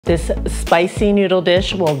This spicy noodle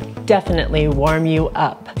dish will definitely warm you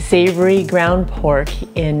up. Savory ground pork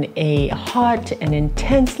in a hot and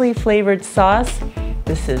intensely flavored sauce.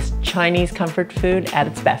 This is Chinese comfort food at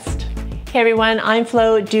its best. Hey everyone, I'm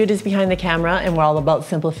Flo, Dude is behind the camera, and we're all about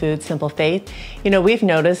simple food, simple faith. You know, we've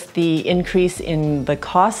noticed the increase in the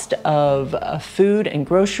cost of food and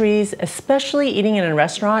groceries, especially eating in a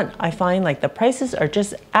restaurant. I find like the prices are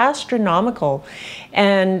just astronomical,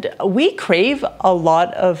 and we crave a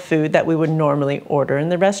lot of food that we would normally order in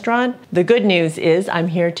the restaurant. The good news is I'm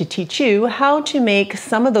here to teach you how to make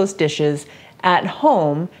some of those dishes at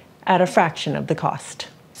home at a fraction of the cost.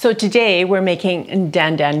 So today we're making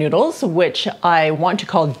Dan Dan noodles, which I want to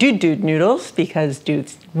call Dude noodles because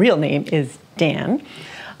Dude's real name is Dan.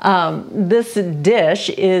 This dish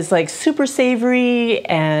is like super savory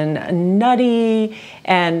and nutty,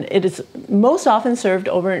 and it is most often served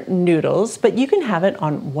over noodles, but you can have it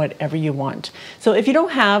on whatever you want. So if you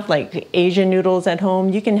don't have like Asian noodles at home,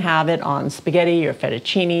 you can have it on spaghetti or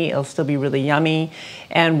fettuccine. It'll still be really yummy.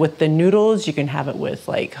 And with the noodles, you can have it with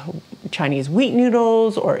like Chinese wheat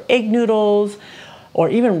noodles or egg noodles or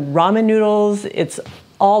even ramen noodles. It's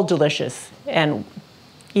all delicious, and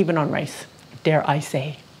even on rice, dare I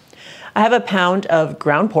say. I have a pound of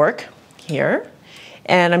ground pork here,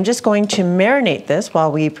 and I'm just going to marinate this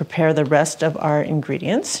while we prepare the rest of our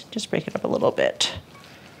ingredients. Just break it up a little bit.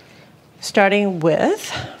 Starting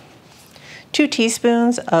with 2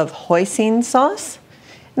 teaspoons of hoisin sauce.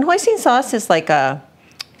 And hoisin sauce is like a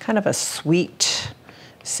kind of a sweet,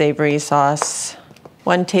 savory sauce.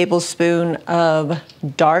 1 tablespoon of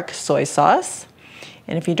dark soy sauce.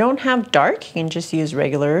 And if you don't have dark, you can just use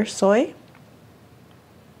regular soy.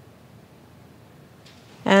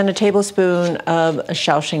 And a tablespoon of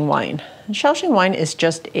Shaoxing wine. And Shaoxing wine is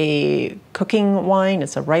just a cooking wine,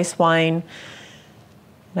 it's a rice wine.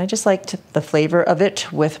 And I just liked the flavor of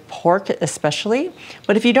it with pork especially.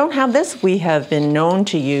 But if you don't have this, we have been known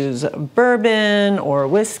to use bourbon or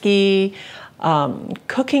whiskey.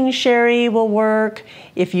 Cooking sherry will work.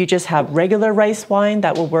 If you just have regular rice wine,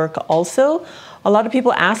 that will work also. A lot of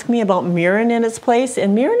people ask me about mirin in its place,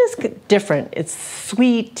 and mirin is different. It's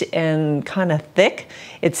sweet and kind of thick.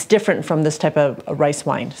 It's different from this type of rice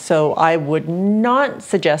wine. So I would not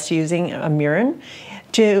suggest using a mirin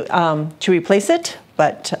to replace it,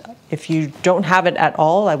 but if you don't have it at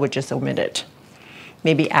all, I would just omit it.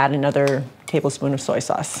 Maybe add another tablespoon of soy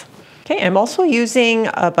sauce. Okay, I'm also using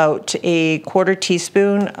about a 1/4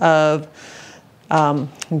 teaspoon of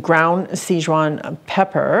ground Sichuan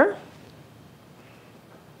pepper.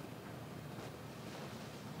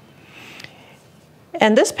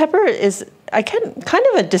 And this pepper is kind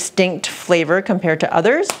of a distinct flavor compared to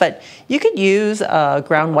others, but you could use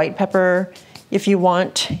ground white pepper if you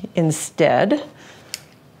want instead.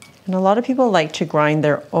 And a lot of people like to grind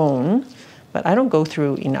their own, but I don't go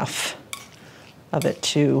through enough of it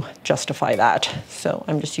to justify that. So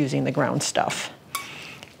I'm just using the ground stuff.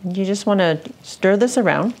 And you just want to stir this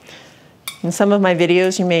around. In some of my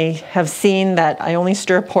videos, you may have seen that I only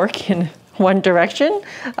stir pork in one direction.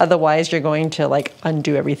 Otherwise, you're going to like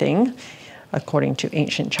undo everything, according to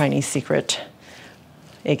ancient Chinese secret,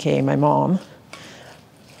 aka my mom.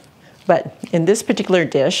 But in this particular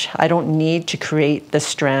dish, I don't need to create the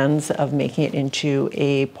strands of making it into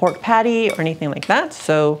a pork patty or anything like that.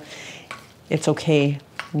 So it's okay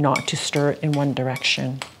not to stir it in one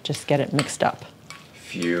direction. Just get it mixed up.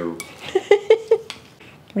 Phew.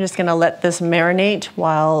 I'm just gonna let this marinate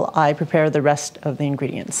while I prepare the rest of the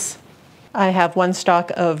ingredients. I have 1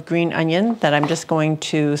 stalk of green onion that I'm just going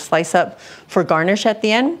to slice up for garnish at the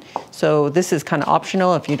end. So this is kind of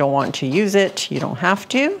optional. If you don't want to use it, you don't have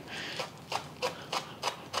to.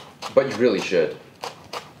 But you really should.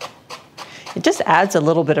 It just adds a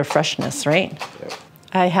little bit of freshness, right? Yep.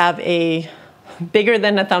 I have a bigger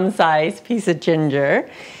than a thumb size piece of ginger,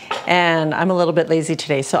 and I'm a little bit lazy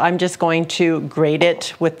today, so I'm just going to grate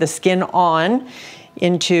it with the skin on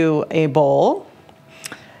into a bowl.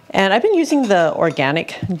 And I've been using the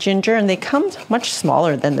organic ginger, and they come much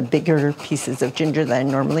smaller than the bigger pieces of ginger that I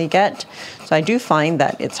normally get. So I do find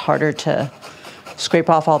that it's harder to scrape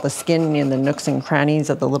off all the skin in the nooks and crannies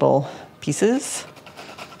of the little pieces.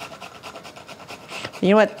 You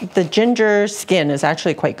know what? The ginger skin is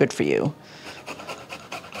actually quite good for you.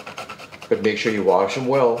 But make sure you wash them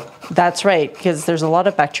well. That's right, because there's a lot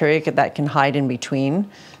of bacteria that can hide in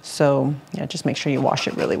between. So yeah, just make sure you wash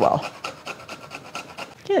it really well.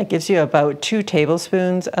 Yeah, it gives you about 2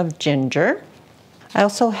 tablespoons of ginger. I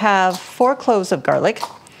also have 4 cloves of garlic.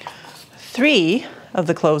 3 of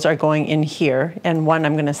the cloves are going in here, and 1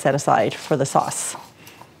 I'm going to set aside for the sauce.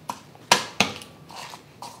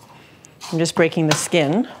 I'm just breaking the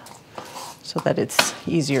skin so that it's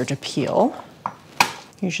easier to peel.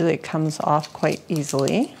 Usually it comes off quite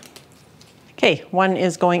easily. Okay, one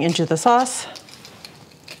is going into the sauce.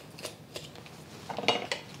 I'm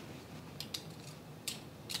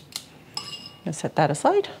gonna set that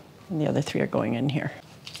aside, and the other 3 are going in here.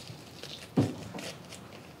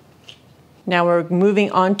 Now we're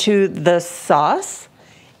moving on to the sauce,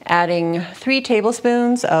 adding 3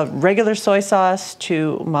 tablespoons of regular soy sauce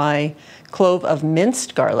to my clove of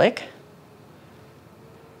minced garlic.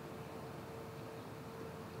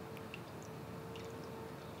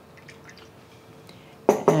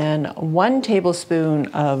 And 1 tablespoon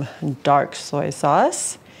of dark soy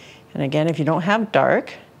sauce. And again, if you don't have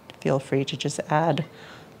dark, feel free to just add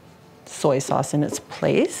soy sauce in its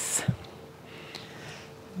place.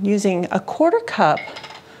 Using a 1/4 cup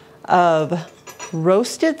of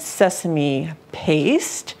roasted sesame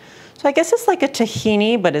paste. So I guess it's like a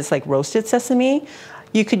tahini, but it's like roasted sesame.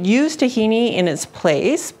 You could use tahini in its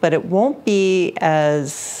place, but it won't be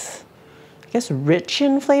as, I guess, rich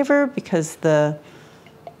in flavor because the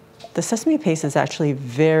sesame paste is actually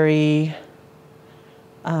very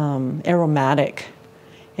aromatic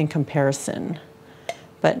in comparison.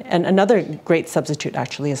 And another great substitute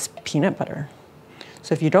actually is peanut butter.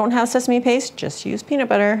 So if you don't have sesame paste, just use peanut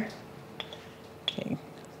butter. Okay,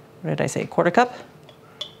 what did I say, 1/4 cup?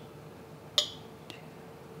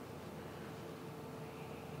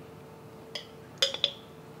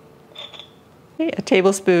 Okay, a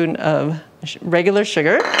tablespoon of regular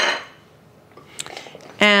sugar.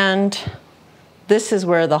 And this is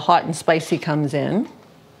where the hot and spicy comes in.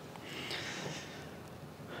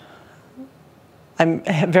 I'm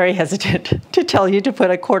very hesitant to tell you to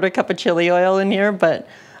put a 1/4 cup of chili oil in here, but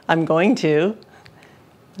I'm going to.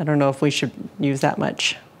 I don't know if we should use that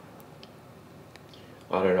much.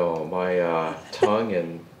 I don't know. My tongue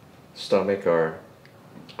and stomach are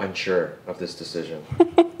unsure of this decision.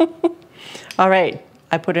 All right,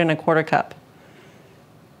 I put in a 1/4 cup.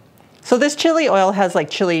 So this chili oil has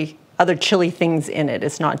like other chili things in it.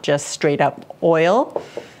 It's not just straight up oil.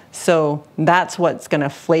 So that's what's gonna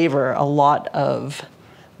flavor a lot of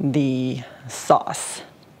the sauce.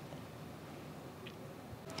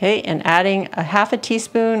 Okay, and adding a 1/2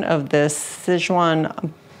 teaspoon of this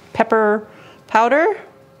Sichuan pepper powder.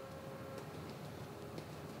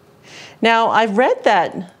 Now, I've read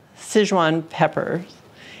that Sichuan pepper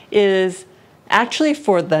is actually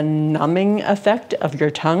for the numbing effect of your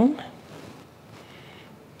tongue.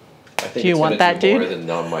 I think Do you want that, dude? More than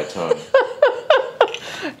numb my tongue.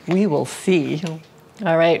 We will see.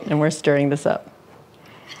 All right, and we're stirring this up.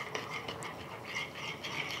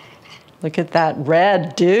 Look at that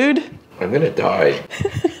red, dude. I'm gonna die.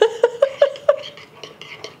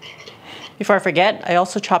 Before I forget, I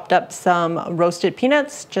also chopped up some roasted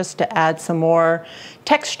peanuts just to add some more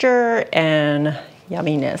texture and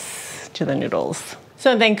yumminess to the noodles.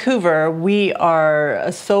 So in Vancouver, we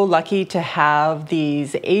are so lucky to have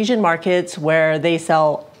these Asian markets where they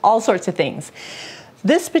sell all sorts of things.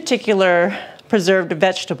 This particular preserved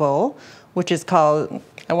vegetable, which is called,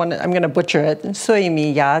 I'm gonna butcher it, soy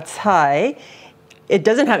mi ya cai. It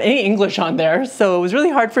doesn't have any English on there, so it was really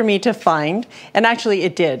hard for me to find. And actually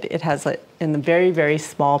it did. It has like, in the very, very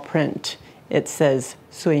small print, it says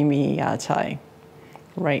soy mi ya cai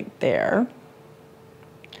right there.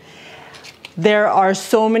 There are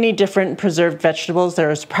so many different preserved vegetables.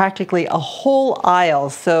 There's practically a whole aisle.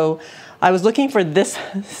 So I was looking for this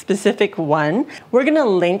specific one. We're gonna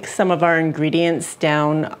link some of our ingredients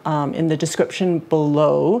down in the description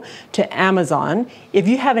below to Amazon. If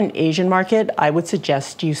you have an Asian market, I would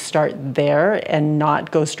suggest you start there and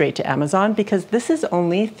not go straight to Amazon because this is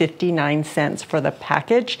only 59 cents for the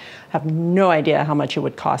package. I have no idea how much it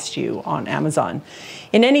would cost you on Amazon.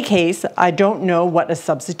 In any case, I don't know what a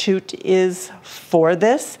substitute is for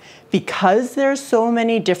this. Because there's so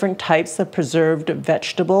many different types of preserved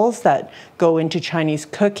vegetables that go into Chinese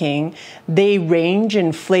cooking, they range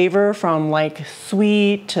in flavor from like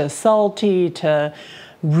sweet to salty to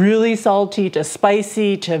really salty to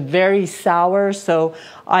spicy to very sour. So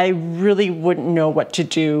I really wouldn't know what to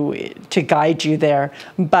do to guide you there.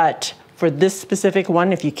 But for this specific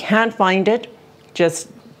one, if you can't find it, just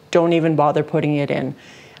don't even bother putting it in.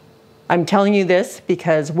 I'm telling you this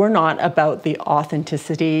because we're not about the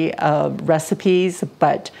authenticity of recipes,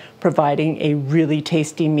 but providing a really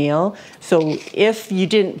tasty meal. So if you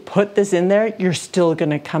didn't put this in there, you're still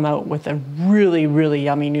gonna come out with a really, really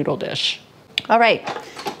yummy noodle dish. All right,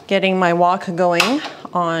 getting my wok going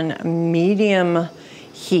on medium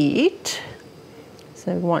heat.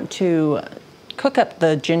 So I want to cook up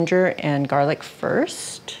the ginger and garlic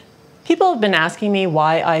first. People have been asking me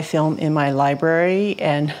why I film in my library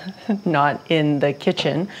and not in the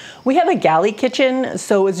kitchen. We have a galley kitchen,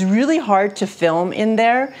 so it's really hard to film in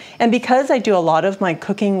there. And because I do a lot of my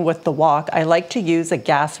cooking with the wok, I like to use a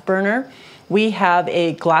gas burner. We have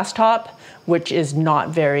a glass top, which is not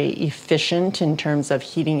very efficient in terms of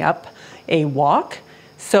heating up a wok.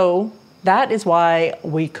 So that is why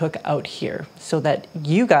we cook out here, so that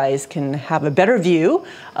you guys can have a better view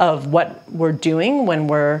of what we're doing when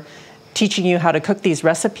we're teaching you how to cook these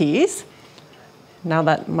recipes. Now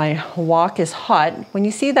that my wok is hot, when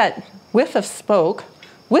you see that wisp of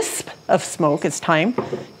smoke, it's time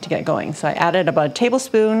to get going. So I added about a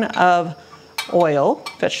tablespoon of oil,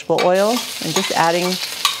 vegetable oil, and just adding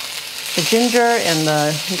the ginger and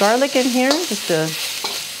the garlic in here just to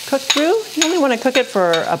cook through. You only want to cook it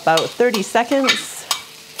for about 30 seconds.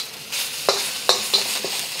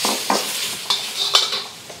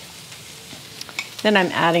 Then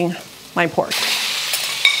I'm adding my pork.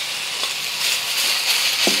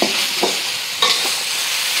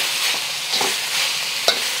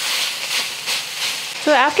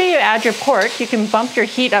 So after you add your pork, you can bump your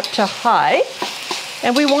heat up to high.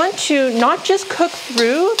 And we want to not just cook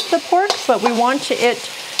through the pork, but we want it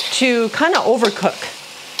to kind of overcook.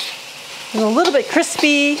 It's a little bit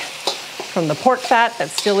crispy from the pork fat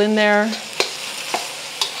that's still in there.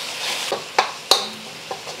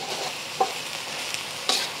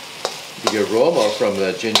 The aroma from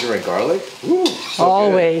the ginger and garlic, ooh, so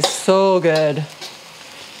always good. So good.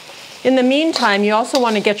 In the meantime, you also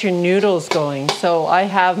want to get your noodles going. So I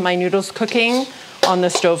have my noodles cooking on the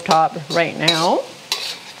stovetop right now.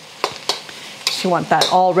 So you want that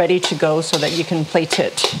all ready to go so that you can plate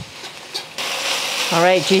it. All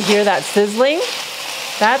right, do you hear that sizzling?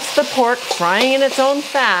 That's the pork frying in its own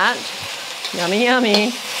fat. Yummy,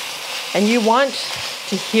 yummy. And you want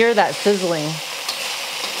to hear that sizzling.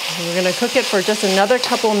 We're gonna cook it for just another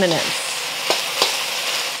couple minutes.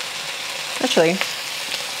 Actually,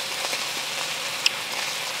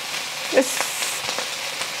 it's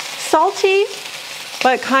salty,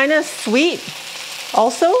 but kind of sweet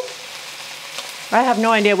also. I have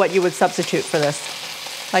no idea what you would substitute for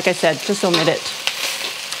this. Like I said, just omit it.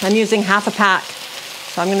 I'm using half a pack.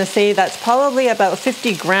 So I'm gonna say that's probably about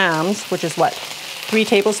 50 grams, which is what, 3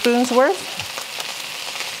 tablespoons worth?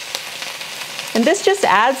 And this just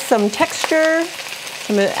adds some texture,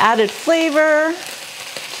 some added flavor.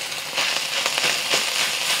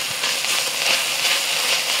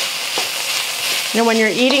 You know, when you're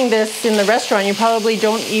eating this in the restaurant, you probably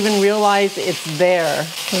don't even realize it's there.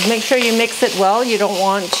 Just make sure you mix it well. You don't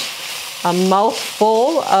want a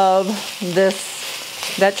mouthful of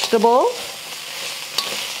this vegetable.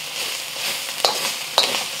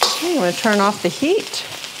 I'm going to turn off the heat.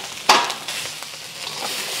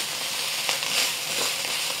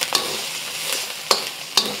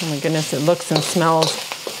 Oh my goodness, it looks and smells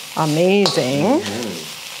amazing.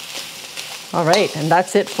 All right, and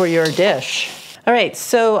that's it for your dish. All right,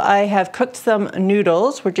 so I have cooked some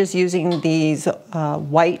noodles. We're just using these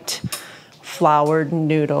white floured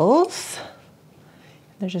noodles.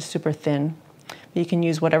 They're just super thin. You can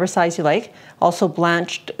use whatever size you like. Also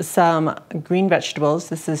blanched some green vegetables.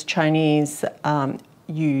 This is Chinese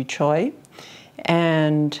yu choy.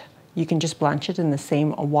 And you can just blanch it in the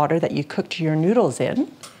same water that you cooked your noodles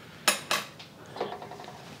in.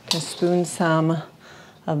 Just spoon some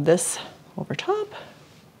of this over top.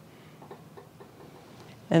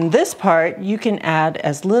 And this part, you can add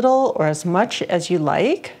as little or as much as you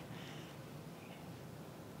like.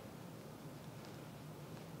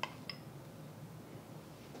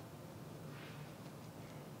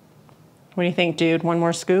 What do you think, dude? One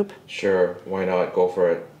more scoop? Sure, why not? Go for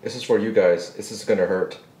it. This is for you guys. This is gonna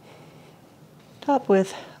hurt. Top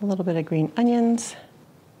with a little bit of green onions.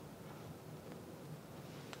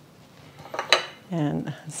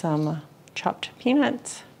 And some chopped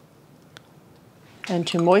peanuts. And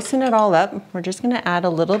to moisten it all up, we're just gonna add a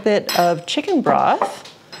little bit of chicken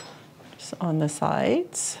broth just on the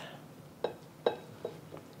sides.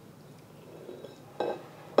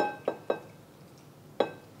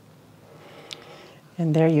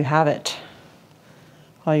 And there you have it.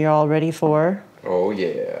 Are you all ready for? Oh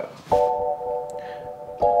yeah.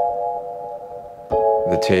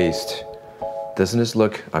 The taste. Doesn't this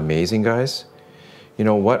look amazing, guys? You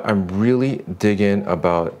know what I'm really digging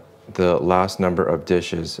about the last number of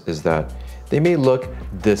dishes is that they may look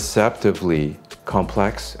deceptively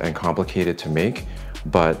complex and complicated to make,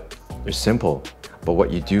 but they're simple. But what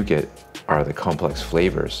you do get are the complex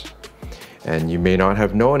flavors. And you may not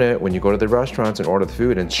have known it when you go to the restaurants and order the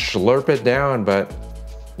food and slurp it down, but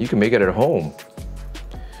you can make it at home.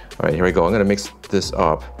 All right, here we go. I'm gonna mix this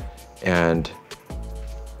up. And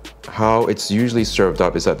how it's usually served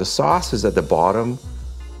up is that the sauce is at the bottom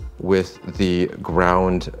with the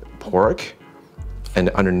ground pork and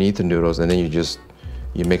underneath the noodles, and then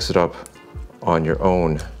you mix it up on your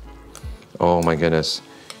own. Oh my goodness.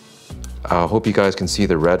 I hope you guys can see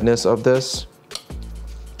the redness of this.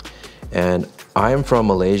 And I'm from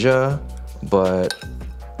Malaysia, but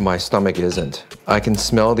my stomach isn't. I can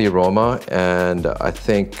smell the aroma, and I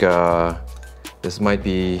think this might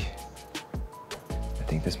be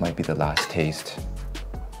the last taste.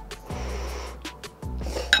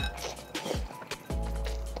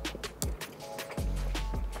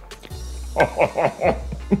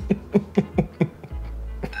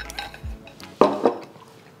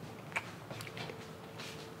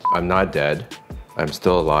 I'm not dead. I'm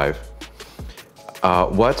still alive.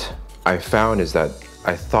 What I found is that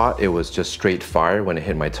I thought it was just straight fire when it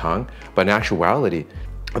hit my tongue, but in actuality,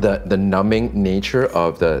 the numbing nature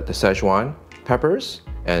of the Szechuan peppers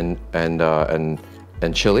and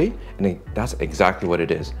chili, and that's exactly what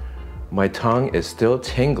it is. My tongue is still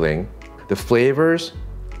tingling. The flavors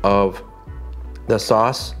of the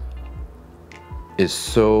sauce is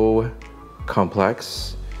so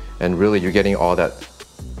complex, and really you're getting all that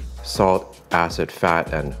salt, acid,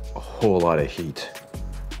 fat, and a whole lot of heat.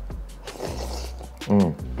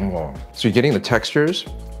 So you're getting the textures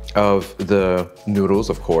of the noodles,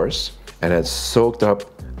 of course, and it's soaked up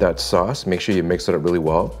that sauce. Make sure you mix it up really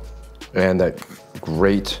well. And that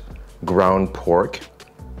great ground pork.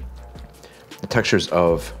 The textures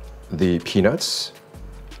of the peanuts,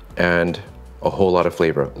 and a whole lot of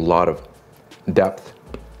flavor, a lot of depth,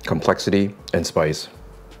 complexity, and spice.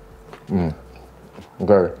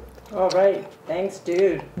 Okay. All right, thanks,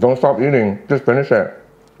 dude. Don't stop eating, just finish it.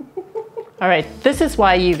 All right, this is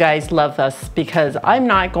why you guys love us, because I'm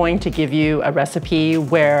not going to give you a recipe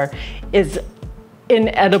where it's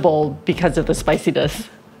inedible because of the spiciness.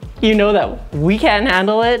 You know that we can't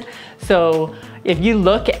handle it. So if you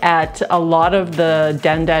look at a lot of the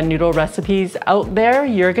dan dan noodle recipes out there,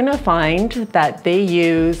 you're gonna find that they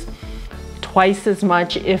use twice as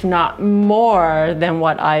much, if not more, than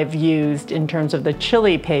what I've used in terms of the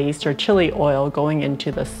chili paste or chili oil going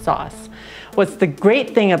into the sauce. What's the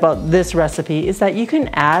great thing about this recipe is that you can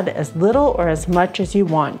add as little or as much as you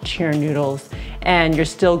want to your noodles, and you're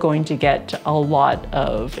still going to get a lot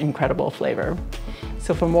of incredible flavor.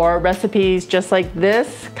 So for more recipes just like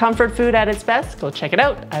this, comfort food at its best, go check it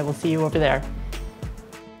out. I will see you over there.